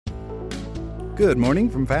Good morning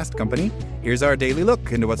from Fast Company. Here's our daily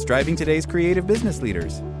look into what's driving today's creative business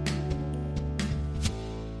leaders.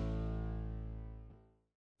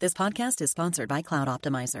 This podcast is sponsored by Cloud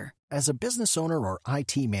Optimizer. As a business owner or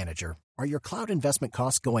IT manager, are your cloud investment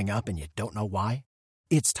costs going up and you don't know why?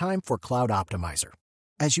 It's time for Cloud Optimizer.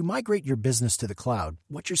 As you migrate your business to the cloud,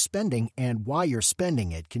 what you're spending and why you're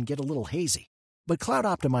spending it can get a little hazy. But Cloud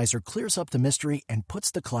Optimizer clears up the mystery and puts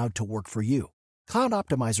the cloud to work for you. Cloud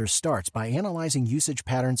Optimizer starts by analyzing usage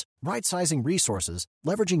patterns, right-sizing resources,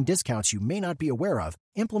 leveraging discounts you may not be aware of,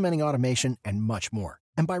 implementing automation, and much more.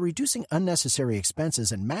 And by reducing unnecessary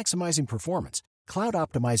expenses and maximizing performance, Cloud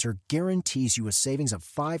Optimizer guarantees you a savings of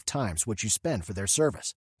 5 times what you spend for their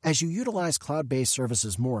service. As you utilize cloud-based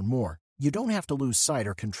services more and more, you don't have to lose sight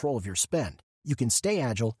or control of your spend. You can stay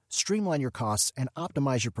agile, streamline your costs, and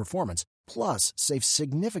optimize your performance, plus save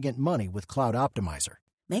significant money with Cloud Optimizer.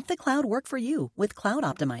 Make the cloud work for you with Cloud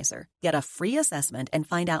Optimizer. Get a free assessment and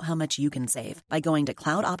find out how much you can save by going to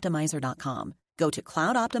cloudoptimizer.com. Go to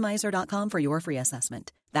cloudoptimizer.com for your free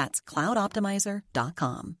assessment. That's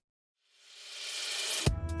cloudoptimizer.com.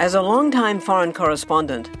 As a longtime foreign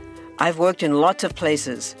correspondent, I've worked in lots of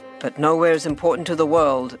places, but nowhere as important to the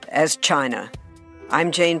world as China. I'm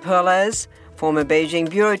Jane Perlez, former Beijing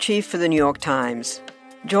bureau chief for the New York Times.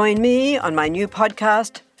 Join me on my new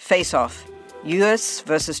podcast, Face Off, U.S.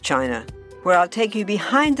 versus China, where I'll take you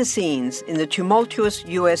behind the scenes in the tumultuous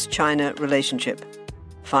U.S.-China relationship.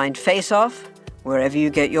 Find Face Off wherever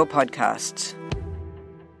you get your podcasts.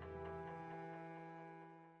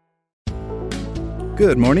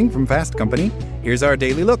 Good morning from Fast Company. Here's our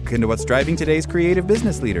daily look into what's driving today's creative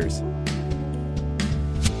business leaders.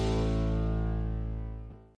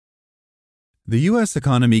 The U.S.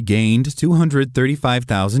 economy gained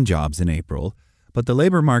 235,000 jobs in April, but the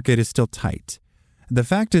labor market is still tight. The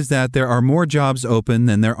fact is that there are more jobs open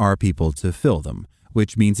than there are people to fill them,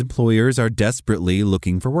 which means employers are desperately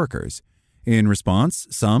looking for workers. In response,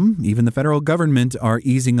 some, even the federal government, are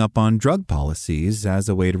easing up on drug policies as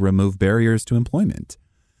a way to remove barriers to employment.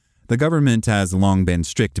 The government has long been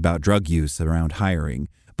strict about drug use around hiring,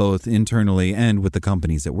 both internally and with the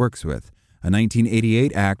companies it works with. A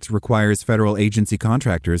 1988 act requires federal agency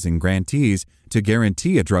contractors and grantees to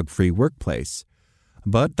guarantee a drug-free workplace.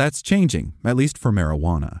 But that's changing, at least for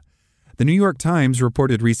marijuana. The New York Times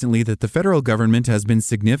reported recently that the federal government has been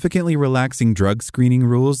significantly relaxing drug screening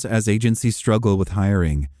rules as agencies struggle with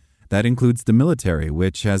hiring. That includes the military,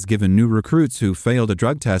 which has given new recruits who failed a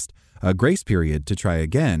drug test a grace period to try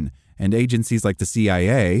again, and agencies like the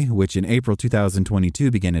CIA, which in April 2022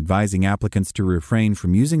 began advising applicants to refrain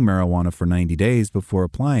from using marijuana for 90 days before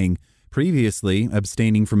applying. Previously,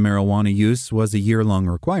 abstaining from marijuana use was a year-long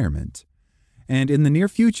requirement. And in the near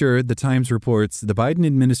future, the Times reports the Biden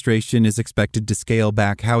administration is expected to scale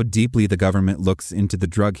back how deeply the government looks into the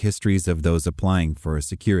drug histories of those applying for a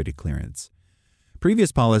security clearance.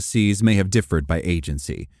 Previous policies may have differed by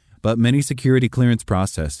agency, but many security clearance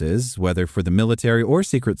processes, whether for the military or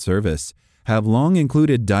Secret Service, have long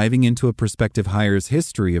included diving into a prospective hire's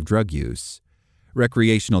history of drug use.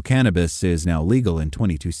 Recreational cannabis is now legal in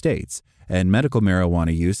 22 states, and medical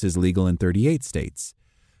marijuana use is legal in 38 states.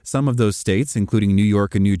 Some of those states, including New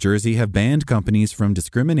York and New Jersey, have banned companies from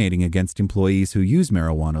discriminating against employees who use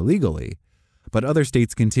marijuana legally. But other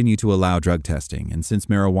states continue to allow drug testing, and since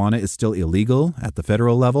marijuana is still illegal at the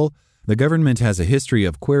federal level, the government has a history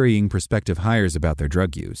of querying prospective hires about their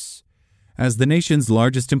drug use. As the nation's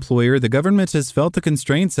largest employer, the government has felt the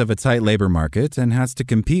constraints of a tight labor market and has to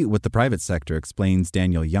compete with the private sector, explains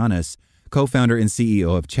Daniel Yanis, co-founder and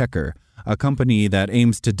CEO of Checker, a company that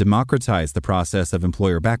aims to democratize the process of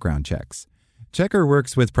employer background checks. Checker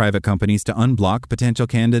works with private companies to unblock potential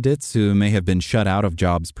candidates who may have been shut out of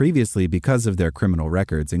jobs previously because of their criminal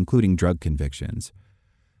records, including drug convictions.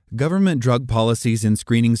 Government drug policies and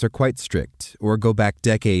screenings are quite strict, or go back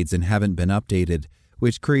decades and haven't been updated,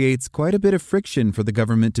 which creates quite a bit of friction for the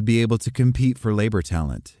government to be able to compete for labor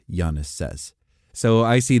talent, Yanis says. So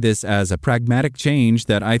I see this as a pragmatic change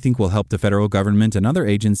that I think will help the federal government and other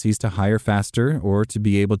agencies to hire faster or to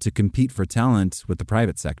be able to compete for talent with the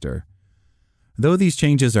private sector. Though these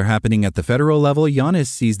changes are happening at the federal level, Yanis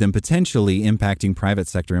sees them potentially impacting private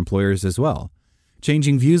sector employers as well.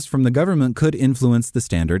 Changing views from the government could influence the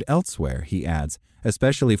standard elsewhere, he adds,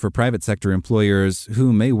 especially for private sector employers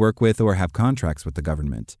who may work with or have contracts with the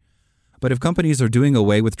government. But if companies are doing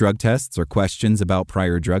away with drug tests or questions about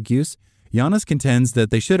prior drug use, Yanis contends that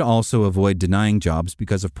they should also avoid denying jobs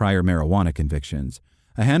because of prior marijuana convictions.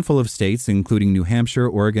 A handful of states, including New Hampshire,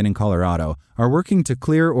 Oregon, and Colorado, are working to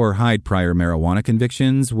clear or hide prior marijuana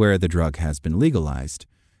convictions where the drug has been legalized.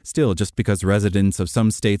 Still, just because residents of some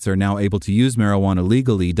states are now able to use marijuana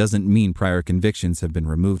legally doesn't mean prior convictions have been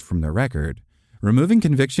removed from their record. Removing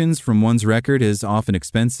convictions from one's record is often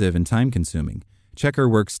expensive and time-consuming. Checker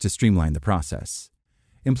works to streamline the process.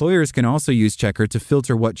 Employers can also use Checker to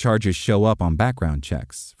filter what charges show up on background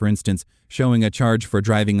checks. For instance, showing a charge for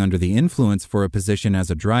driving under the influence for a position as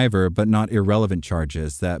a driver, but not irrelevant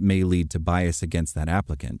charges that may lead to bias against that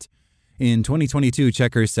applicant. In 2022,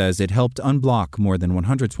 Checker says it helped unblock more than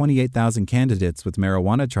 128,000 candidates with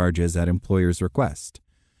marijuana charges at employers' request.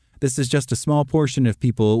 This is just a small portion of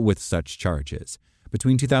people with such charges.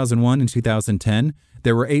 Between 2001 and 2010,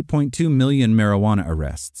 there were 8.2 million marijuana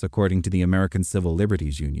arrests, according to the American Civil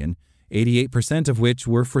Liberties Union, 88% of which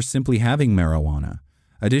were for simply having marijuana.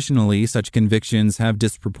 Additionally, such convictions have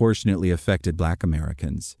disproportionately affected Black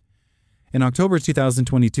Americans. In October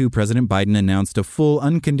 2022, President Biden announced a full,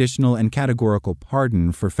 unconditional, and categorical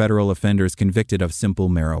pardon for federal offenders convicted of simple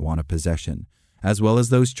marijuana possession, as well as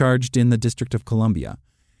those charged in the District of Columbia.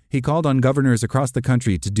 He called on governors across the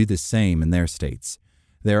country to do the same in their states.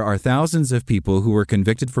 There are thousands of people who were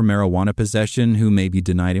convicted for marijuana possession who may be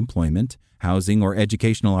denied employment, housing, or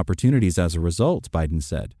educational opportunities as a result, Biden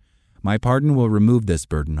said. My pardon will remove this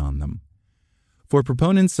burden on them. For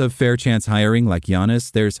proponents of fair chance hiring like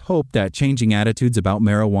Giannis, there's hope that changing attitudes about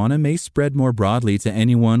marijuana may spread more broadly to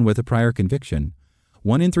anyone with a prior conviction.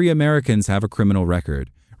 1 in 3 Americans have a criminal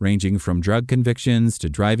record, ranging from drug convictions to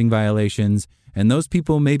driving violations, and those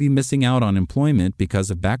people may be missing out on employment because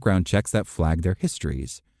of background checks that flag their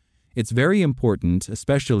histories. It's very important,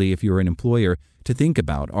 especially if you're an employer, to think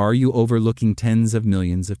about, are you overlooking tens of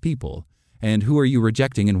millions of people? And who are you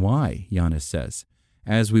rejecting and why, Giannis says.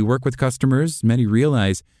 As we work with customers, many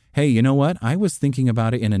realize, hey, you know what? I was thinking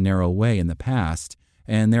about it in a narrow way in the past,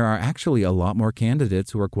 and there are actually a lot more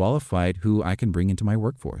candidates who are qualified who I can bring into my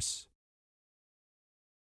workforce.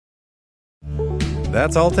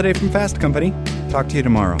 That's all today from Fast Company. Talk to you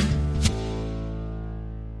tomorrow.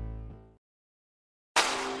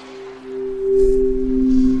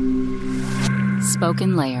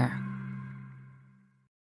 Spoken Layer.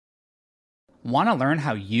 Want to learn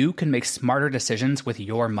how you can make smarter decisions with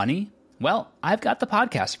your money? Well, I've got the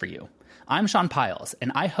podcast for you. I'm Sean Piles,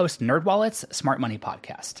 and I host NerdWallet's Smart Money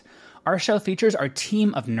Podcast. Our show features our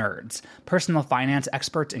team of nerds, personal finance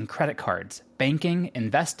experts in credit cards, banking,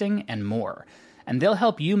 investing, and more. And they'll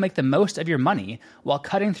help you make the most of your money while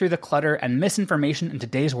cutting through the clutter and misinformation in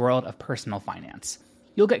today's world of personal finance.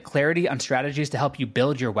 You'll get clarity on strategies to help you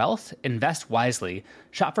build your wealth, invest wisely,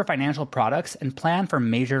 shop for financial products, and plan for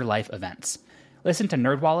major life events. Listen to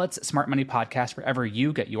NerdWallet's Smart Money Podcast wherever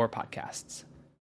you get your podcasts.